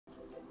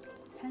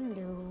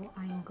Hello,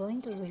 I'm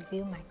going to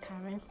review my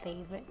current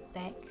favorite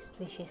bag,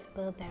 which is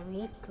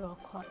Burberry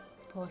Drawcord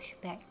Posh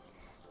bag.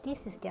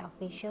 This is their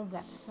official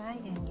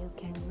website and you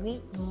can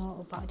read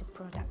more about the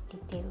product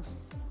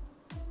details.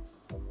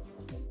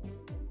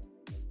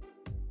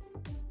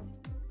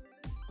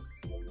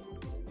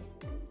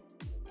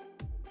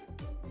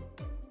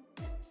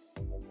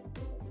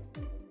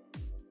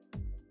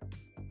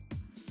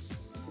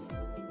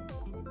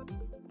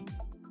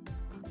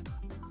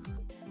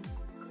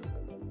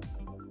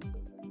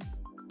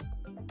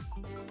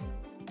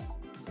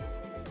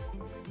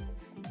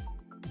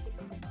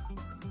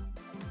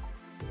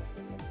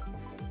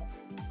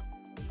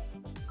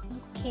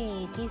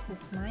 Okay, this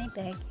is my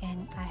bag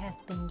and I have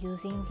been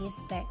using this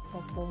bag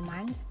for 4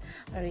 months.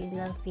 I really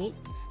love it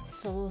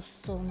so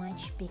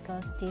much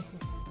because this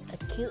is a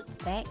cute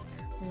bag,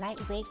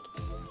 lightweight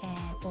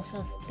and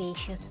also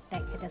spacious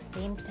bag at the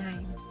same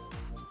time.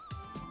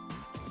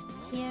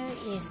 Here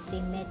is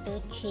the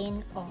metal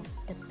chain of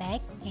the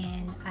bag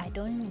and I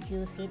don't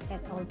use it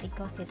at all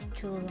because it's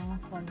too long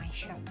for my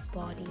short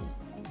body.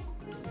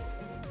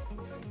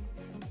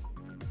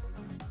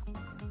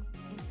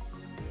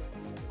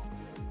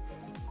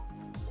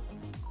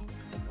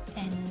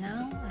 And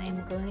now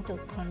I'm going to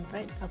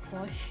convert a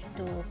Posh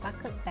to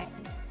bucket bag.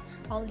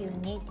 All you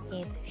need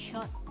is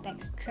short bag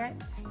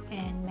strap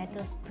and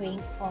metal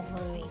spring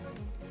overing.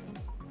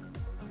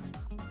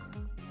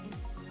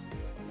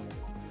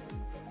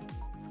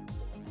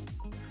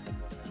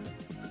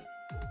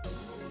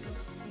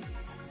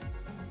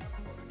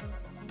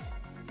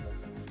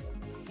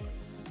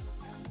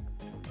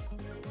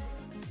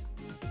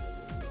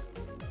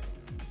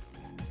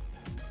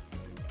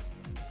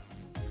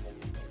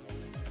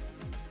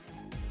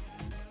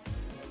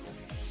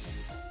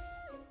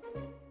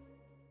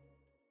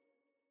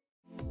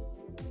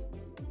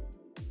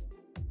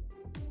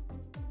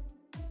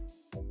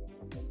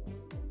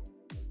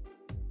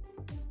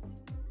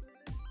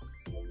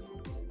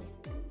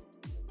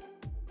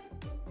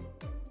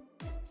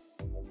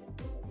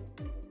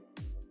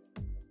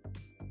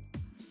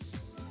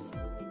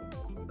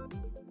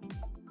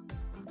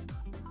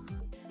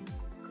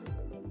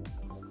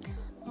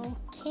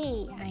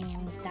 Okay, I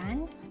am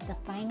done. The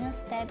final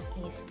step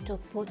is to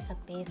put a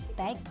base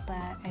bag,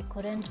 but I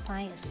couldn't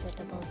find a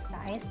suitable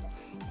size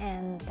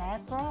and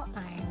therefore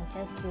I am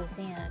just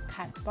using a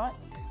cardboard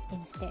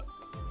instead.